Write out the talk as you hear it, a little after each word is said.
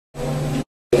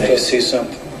Now you see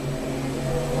something.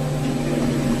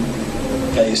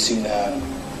 Now you see now.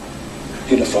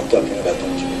 You done fucked up, you know that,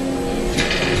 don't you?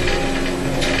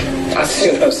 I see.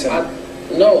 You know what I'm saying?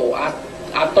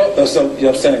 I thought. No, so, you know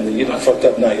what I'm saying? That you done fucked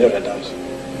up now, you know that, don't you?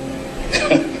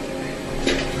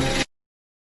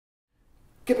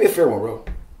 Give me a fair one, bro.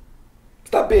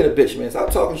 Stop being a bitch, man. Stop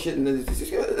talking shit.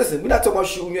 Listen, we're not talking about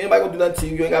shooting you. Anybody gonna do nothing to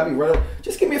you. You ain't gotta be running.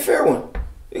 Just give me a fair one.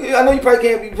 I know you probably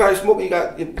can't. You probably smoking. Your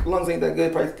lungs ain't that good.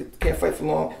 You probably can't fight for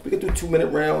long. We can do 2-minute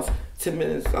rounds, 10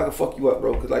 minutes. I can fuck you up,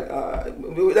 bro. Cause like that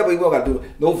way we don't gotta do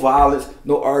no violence,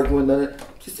 no arguing, nothing.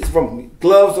 Just from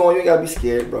gloves on. You ain't gotta be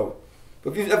scared, bro.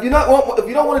 But if you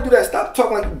don't want to do that, stop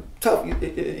talking like you tough.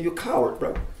 You're a coward,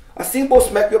 bro. I seen both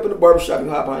smack you up in the barbershop and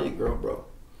you hop behind your girl, bro.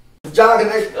 Jogging,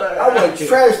 I want to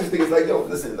trash these niggas. Like, yo,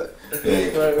 listen, like,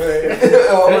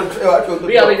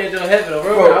 We already did your heaven,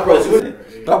 bro.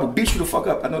 But I would beat you the fuck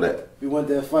up. I know that. We want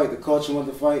that fight. The culture want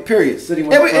the fight. Period. City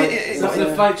want the fight. It's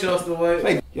the fight, Charleston way. You know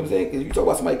what I'm saying? Because you talk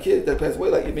about somebody's kid that passed away,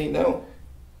 like, you mean, no.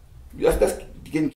 That's